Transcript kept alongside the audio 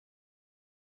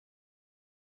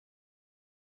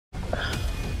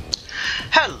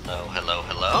Hello, hello,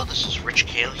 hello. This is Rich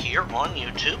Kale here on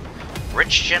YouTube,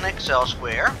 RichGenX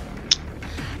elsewhere,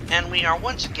 and we are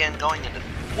once again going into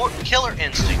Killer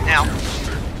Instinct. Now,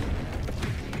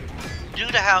 due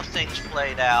to how things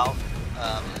played out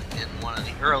in one of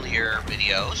the earlier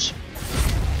videos,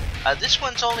 this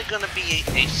one's only going to be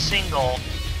a single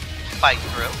fight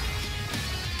through.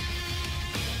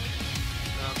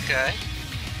 Okay.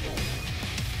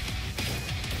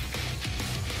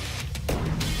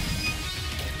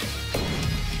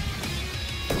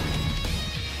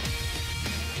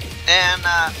 And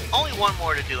only one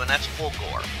more to do, and that's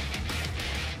Fulgore.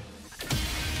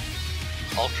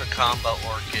 Ultra Combo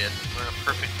Orchid. Earn a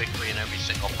perfect victory in every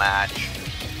single match.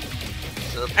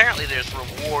 So apparently there's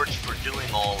rewards for doing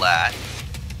all that.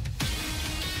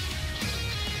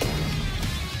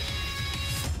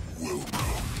 Welcome.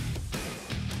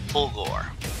 Fulgore.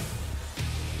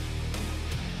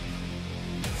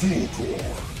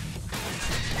 Fulgore.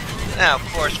 Now, of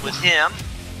course, with him,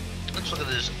 let's look at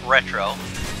this retro.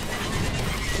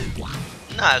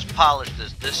 Not as polished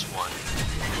as this one.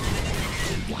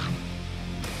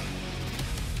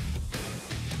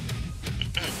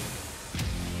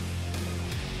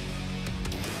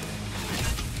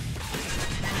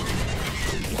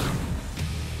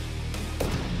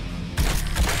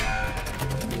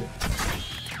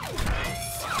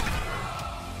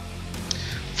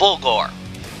 Fulgore.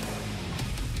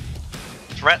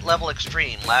 Threat level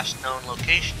extreme. Last known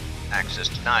location. Access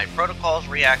denied. Protocols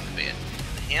reactivated.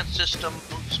 Enhanced system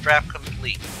bootstrap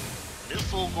complete. New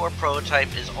Fulgore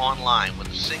prototype is online with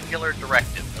a singular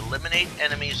directive: eliminate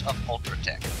enemies of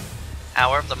Ultratech.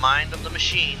 However, the mind of the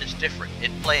machine is different.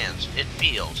 It plans, it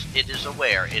feels, it is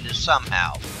aware, it is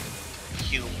somehow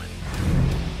human.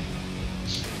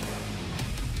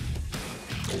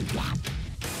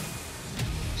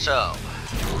 So,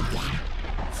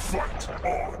 Fight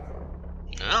on.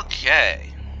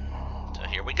 okay. So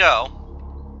here we go.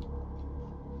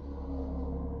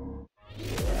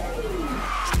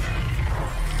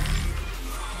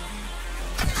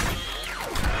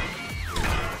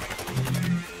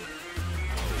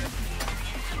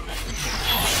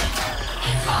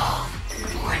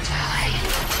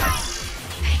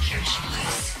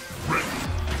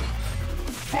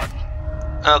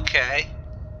 Okay.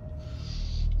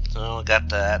 So we got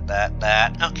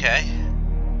that. Okay.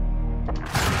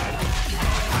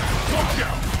 Watch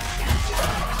out.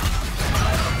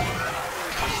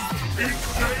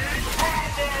 Insane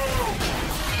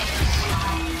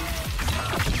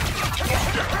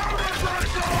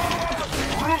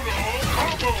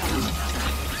combo.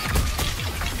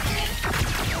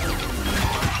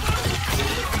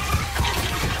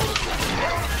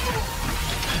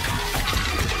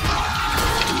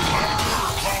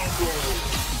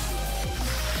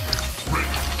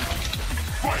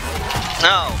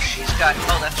 No, she's got.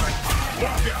 Oh, that's right.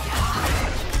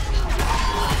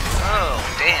 Oh,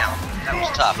 damn. That was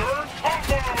tough.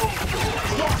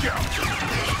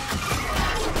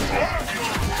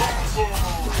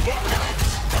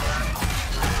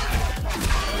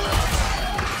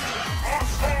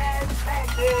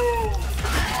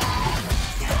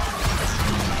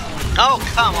 Oh,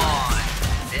 come on,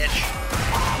 bitch.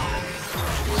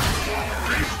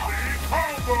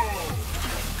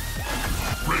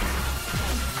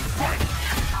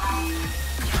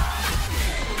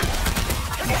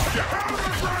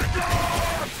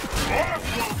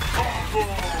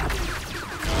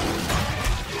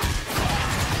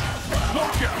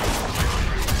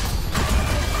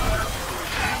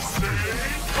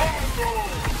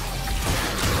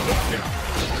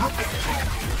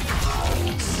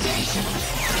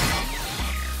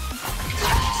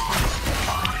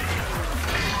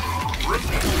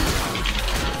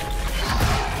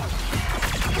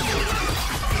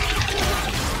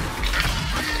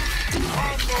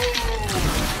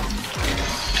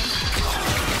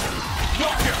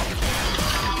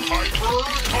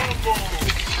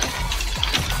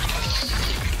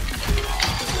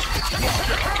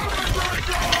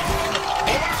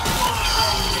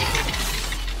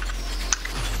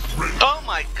 Oh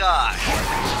my gosh.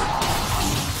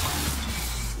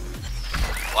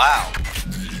 Wow.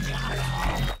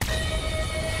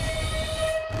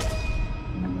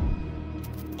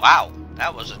 Wow,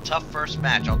 that was a tough first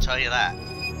match, I'll tell you that.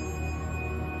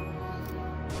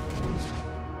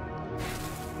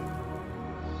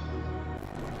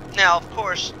 Now, of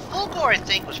course, Fulgore, I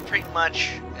think, was pretty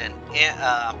much an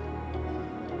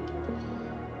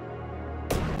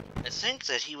I think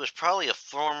that he was probably a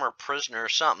former prisoner or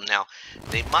something. Now,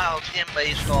 they modeled him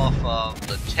based off of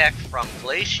the tech from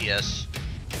Glacius.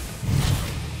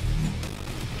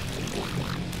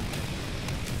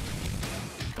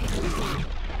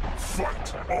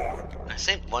 Fight on. I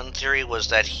think one theory was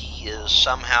that he is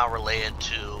somehow related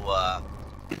to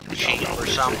Chief or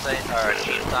something, or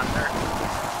Chief Thunder.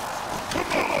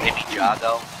 Maybe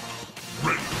Jago.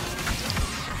 Ready.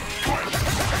 Fight.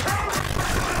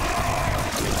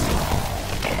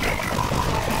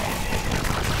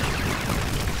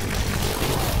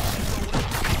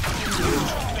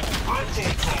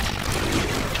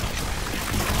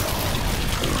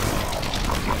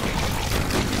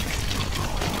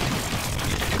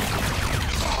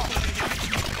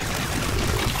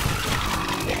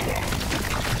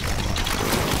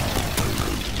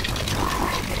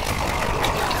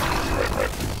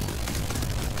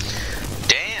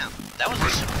 Damn, that was a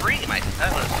Supreme.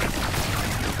 That was.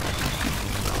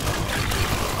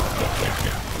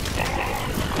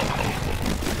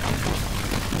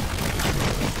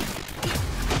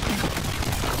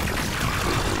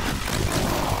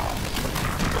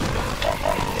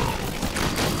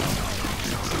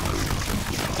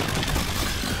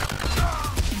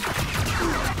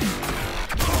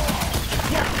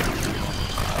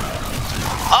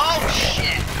 Oh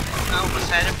shit! I almost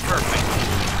had it perfect.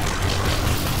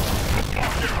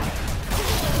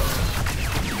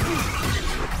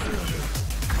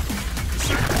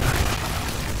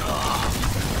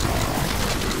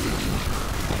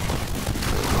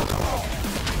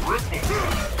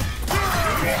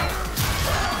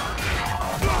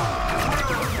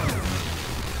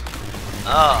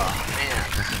 Oh man.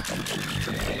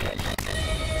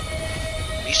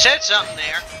 He said something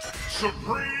there.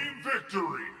 Supreme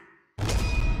victory.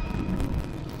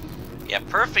 Yeah,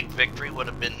 perfect victory would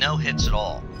have been no hits at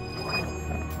all.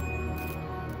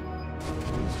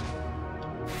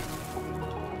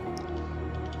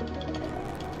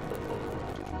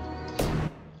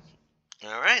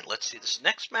 Alright, let's see this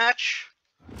next match.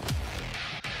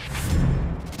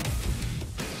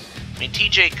 I mean,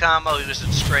 TJ Combo, he was a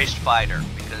disgraced fighter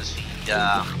because he,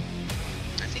 I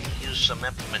think he used some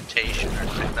implementation or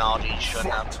technology he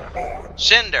shouldn't have.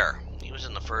 Cinder, he was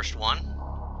in the first one.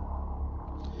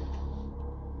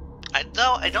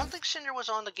 Though I don't think Cinder was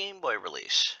on the Game Boy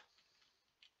release.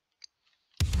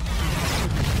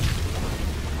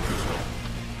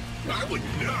 I would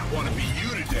not want to be you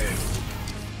today.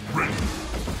 Ready.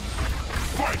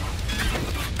 Fight.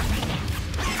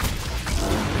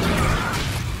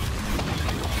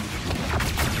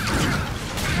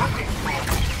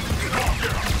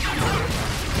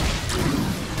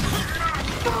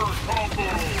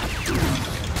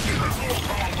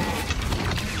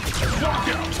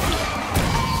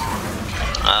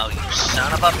 Oh, you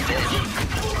son of a bitch.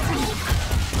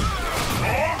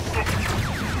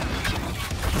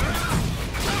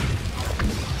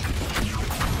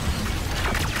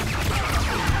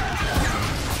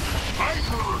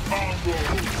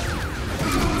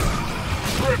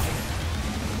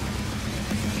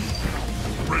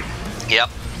 Yep.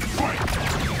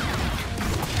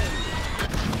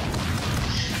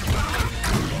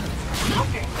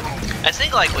 I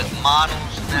think like with models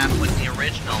and that, with the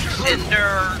original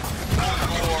Cinder,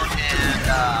 Fulgore, and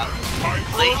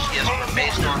Glacius were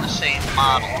based on the same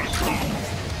models.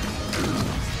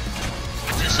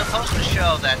 Which is supposed to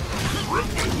show that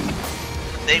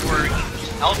they were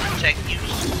used, Ultratech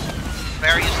used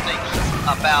various things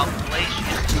about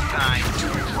Glacius at the time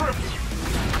to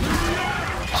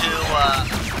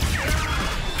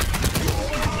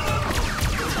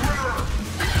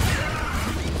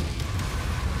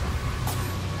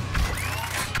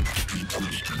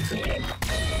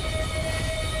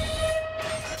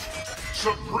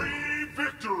Supreme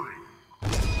victory.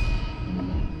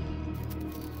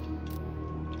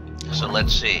 So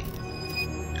let's see.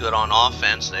 Good on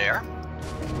offense there.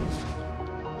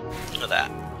 Look at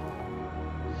that.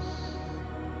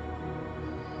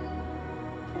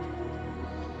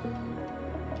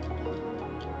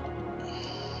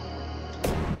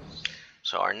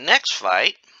 So our next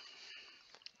fight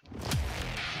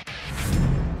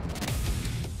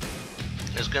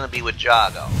is going to be with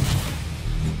Jago.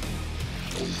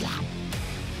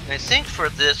 I think for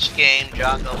this game,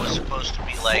 Jago was supposed to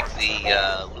be like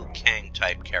the Liu Kang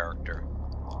type character.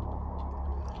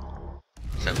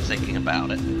 So I'm thinking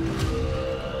about it.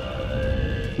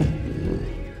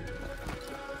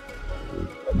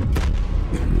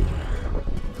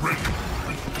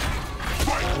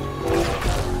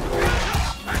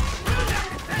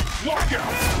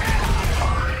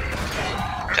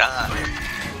 God.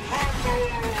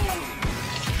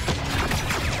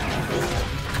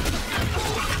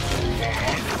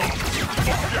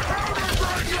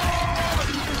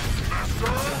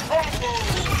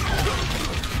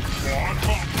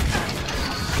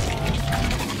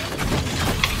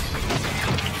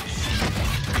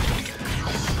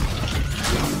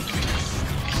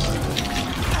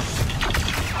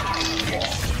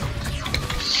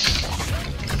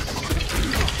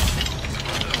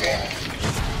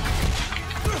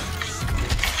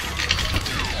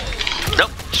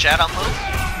 shadow move.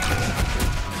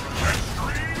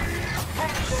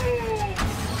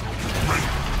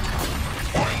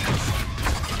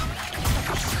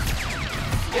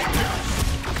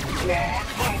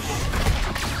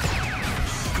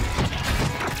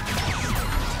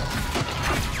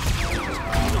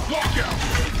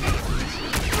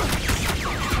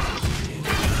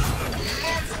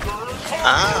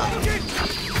 Ah.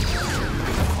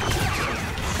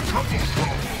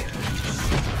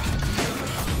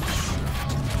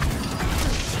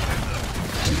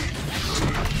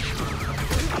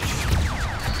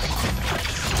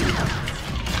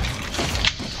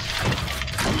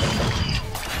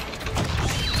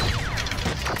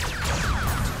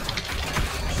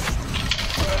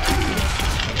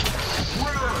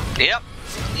 Yep,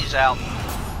 he's out.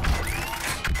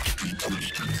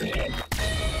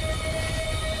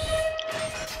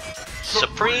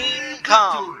 Supreme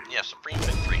Calm. Yeah, Supreme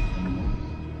Victory.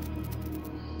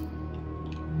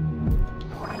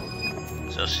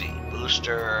 So see,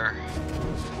 booster.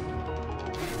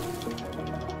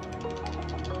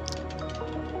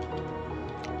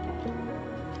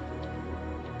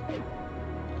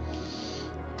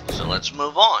 So let's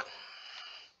move on.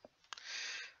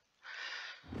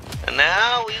 And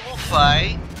now we will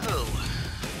fight who?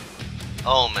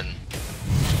 Omen.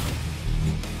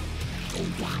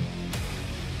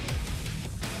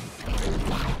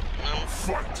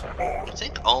 I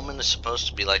think Omen is supposed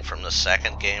to be like from the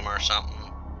second game or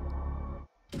something.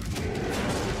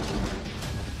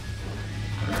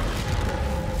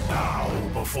 Now,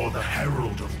 before the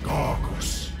Herald of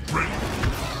Gargus.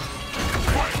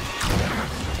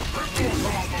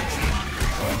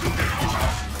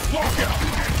 Walk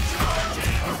out!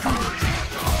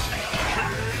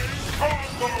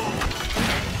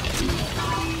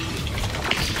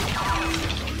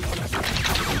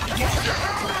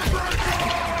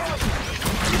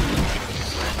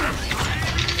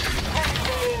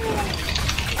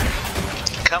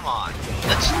 Come on.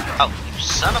 Let's... Oh, you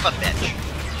son of a bitch.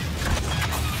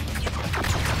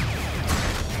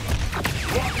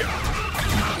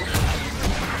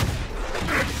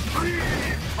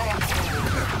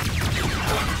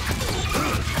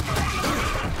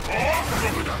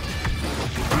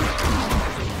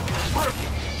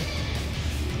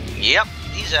 Yep,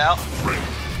 he's out.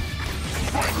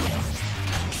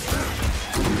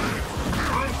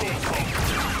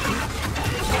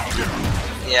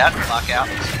 Yeah, clock out.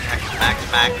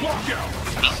 Max.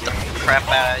 Beat the crap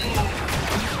out of you.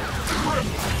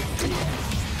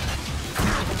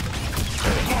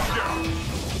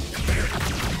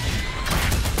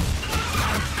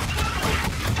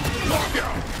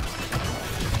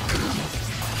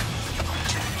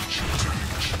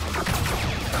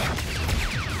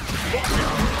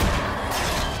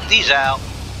 He's out.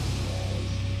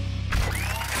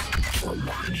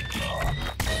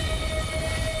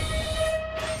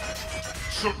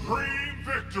 Supreme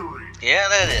victory. Yeah,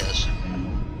 that is.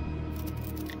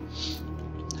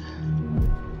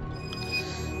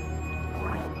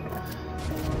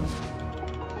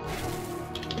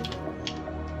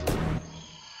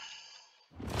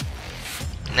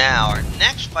 Now, our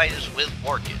next fight is with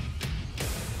Orchid.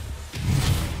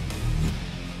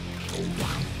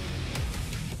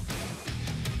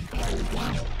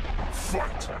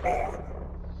 Fight on.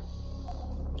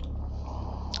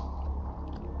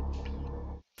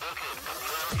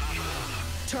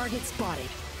 Target spotted.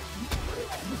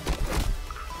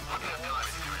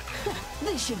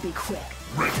 This should be quick.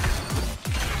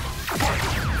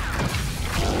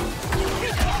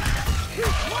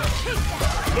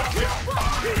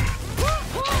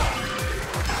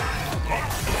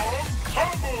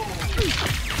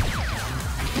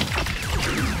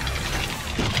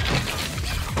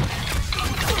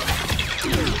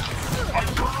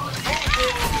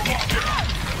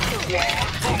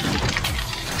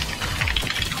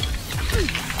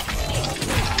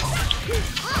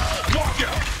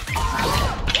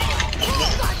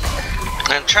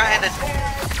 I'm trying to...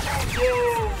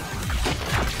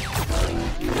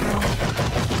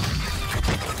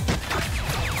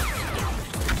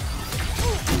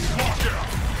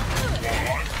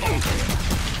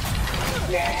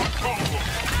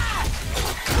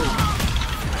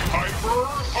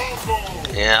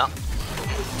 Yeah.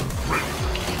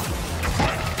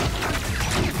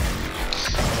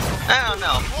 I don't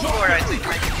know. Fulgore, I think,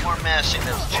 might be more menacing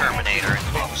than the Terminator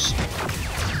in most.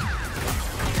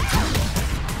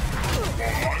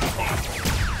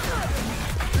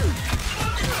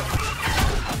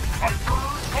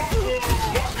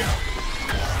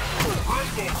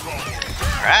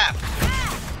 Crap.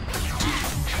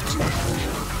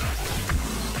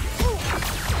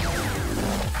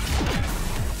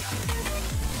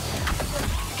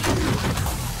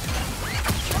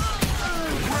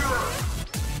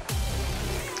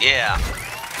 Yeah.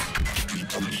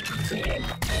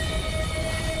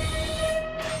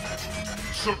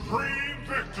 Supreme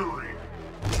victory.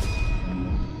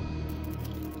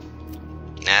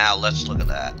 Now let's look at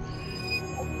that.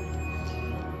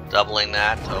 Doubling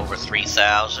that to over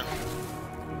 3,000.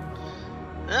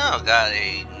 Oh, got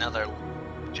another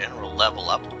general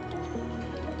level up.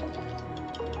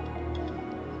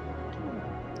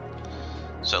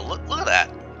 So look at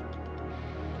that.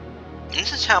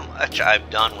 This is how much I've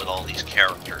done with all these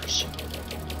characters.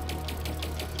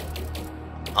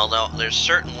 Although there's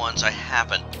certain ones I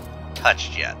haven't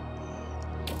touched yet.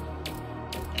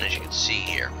 And as you can see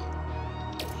here.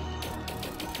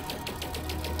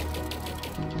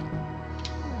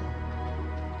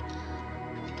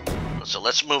 So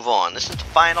let's move on. This is the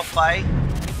final fight.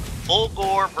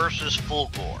 Fulgore versus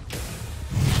Fulgore.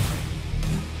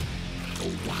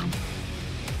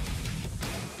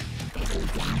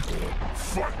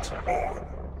 Fight on.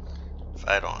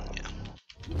 Fight on, yeah.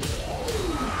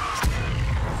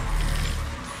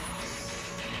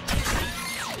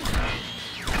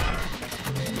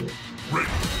 Ready.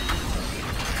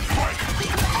 Fight.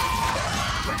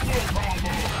 Triple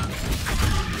combo.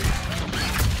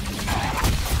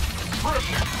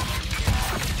 Triple.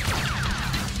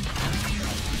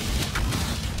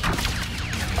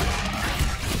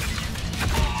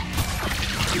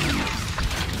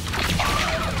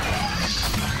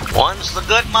 One's the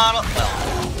good model. Well,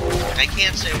 I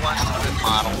can't say one's the good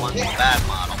model, one's the bad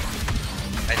model.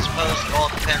 I suppose it all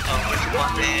depends on which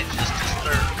one manages to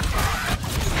serve.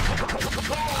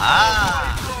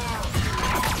 Ah!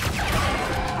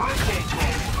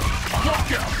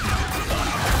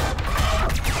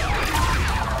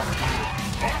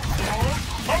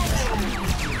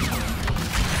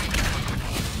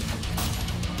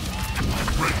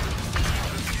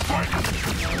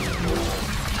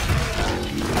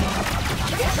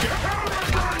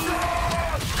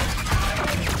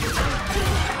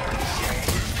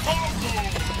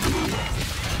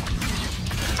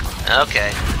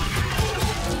 Okay.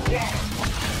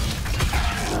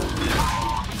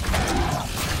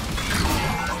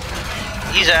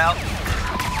 He's out.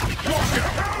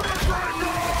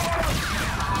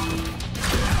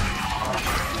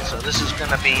 So this is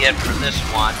going to be it for this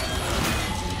one.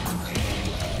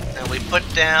 And we put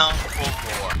down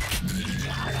Fulgore.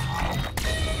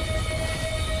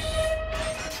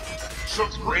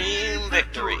 Supreme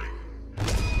victory.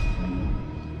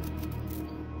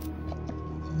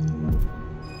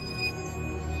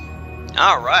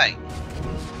 Alright.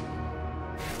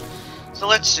 So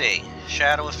let's see.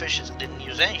 Shadow efficiency didn't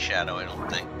use any shadow, I don't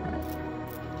think.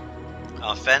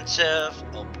 Offensive.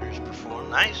 Openers perform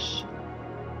nice.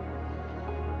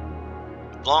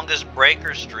 Longest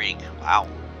breaker streak. Wow.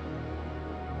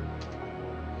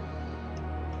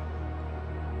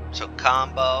 So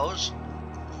combos.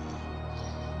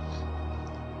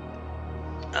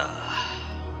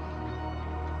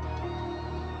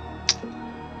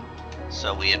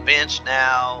 So we advance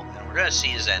now, and we're going to see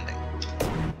his ending.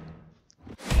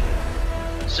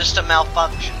 System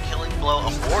malfunction, killing blow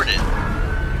aborted.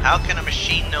 How can a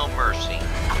machine know mercy?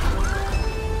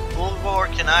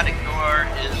 Fulgore cannot ignore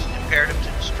his imperative to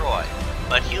destroy,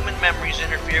 but human memories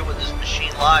interfere with his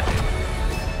machine logic.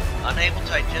 Unable to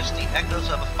digest the echoes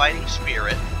of a fighting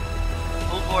spirit,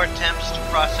 Fulgore attempts to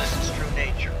process his true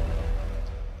nature.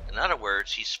 In other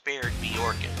words, he spared me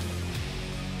Orchid.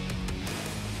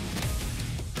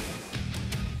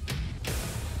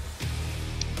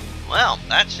 Well,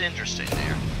 that's interesting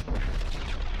there.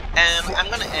 And I'm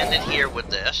going to end it here with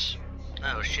this.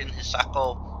 Oh, Shin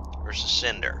Hisako versus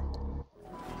Cinder.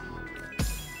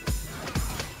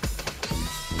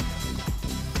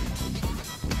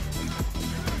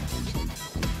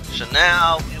 So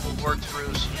now we will work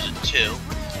through Season 2.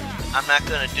 I'm not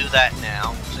going to do that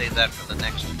now. We'll save that for the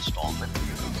next installment.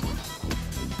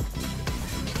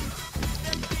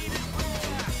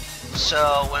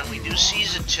 So when we do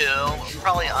Season 2, we'll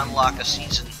probably unlock a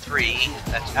Season 3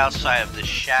 that's outside of the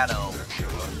Shadow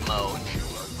mode.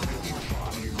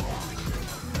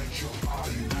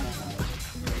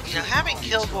 Now having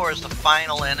Fulgore as the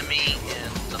final enemy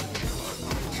in the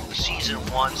Season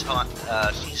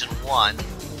 1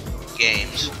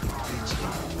 games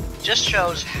just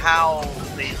shows how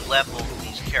they leveled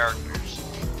these characters.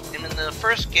 And in the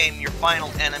first game, your final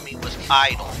enemy was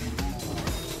Idol.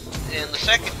 In the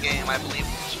second game, I believe it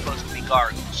was supposed to be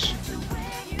Gardens.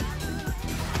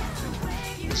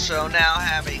 So now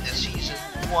having a Season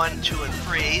 1, 2, and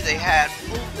 3, they had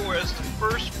Fulgore as the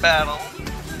first battle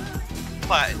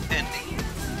fight ending.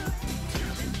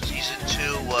 Season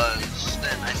 2 was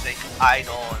then, I think,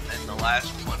 Idol, and then the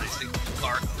last one, I think, was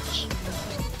Gardens.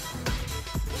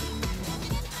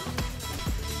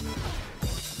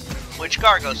 which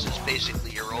Gargos is basically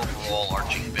your overall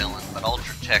arching villain, but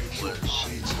Ultra Tech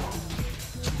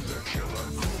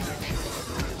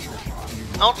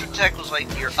was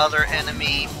like your other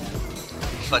enemy,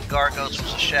 but Gargos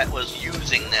was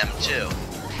using them too.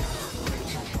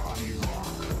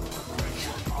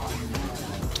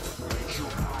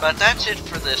 But that's it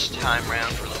for this time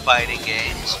round for the fighting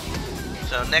games.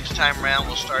 So next time round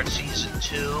we'll start Season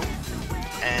 2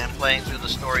 and playing through the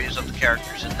stories of the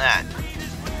characters in that.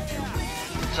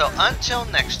 So until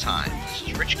next time, this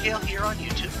is Rich Gale here on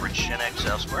YouTube, Rich Gen X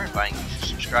elsewhere, inviting you to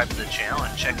subscribe to the channel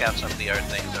and check out some of the other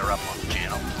things that are up on the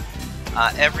channel.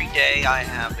 Every day I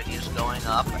have videos going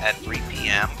up at 3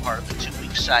 p.m., part of the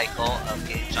 2-week cycle of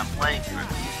games I'm playing through,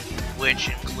 which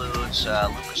includes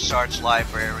LucasArts'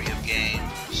 library of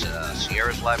games,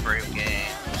 Sierra's library of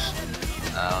games,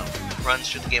 runs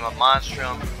through the game of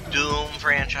Monstrum, Doom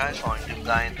franchise, following Doom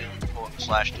Guy and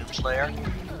Doom/Doomslayer,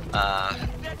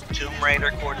 Tomb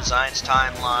Raider Core Designs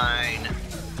Timeline,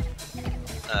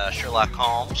 Sherlock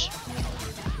Holmes.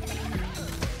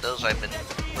 Those I've been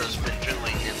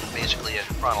doing in basically a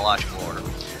chronological order,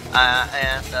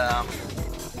 and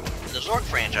the Zork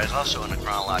franchise also in a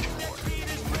chronological order.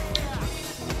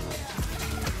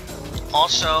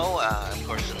 Also, of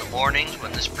course, in the mornings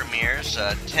when this premieres,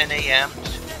 10 a.m.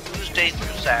 Tuesday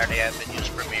through Saturday, I've been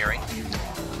premiering.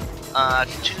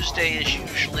 Tuesday is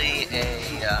usually a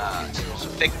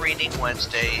fic reading.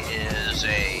 Wednesday is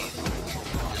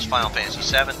Final Fantasy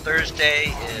VII.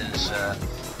 Thursday is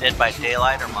Dead by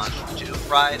Daylight or Monster 2.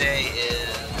 Friday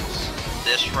is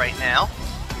this right now,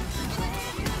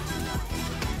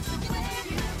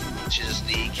 which is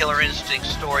the Killer Instinct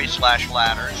story /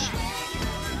 ladders.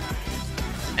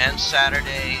 And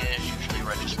Saturday is usually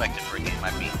retrospective for a game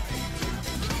I beat.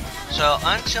 So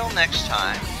until next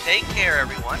time, take care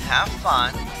everyone, have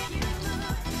fun.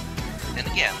 And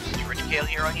again, this is Rich Gale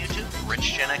here on YouTube,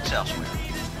 Rich Gen X elsewhere.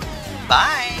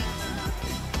 Bye!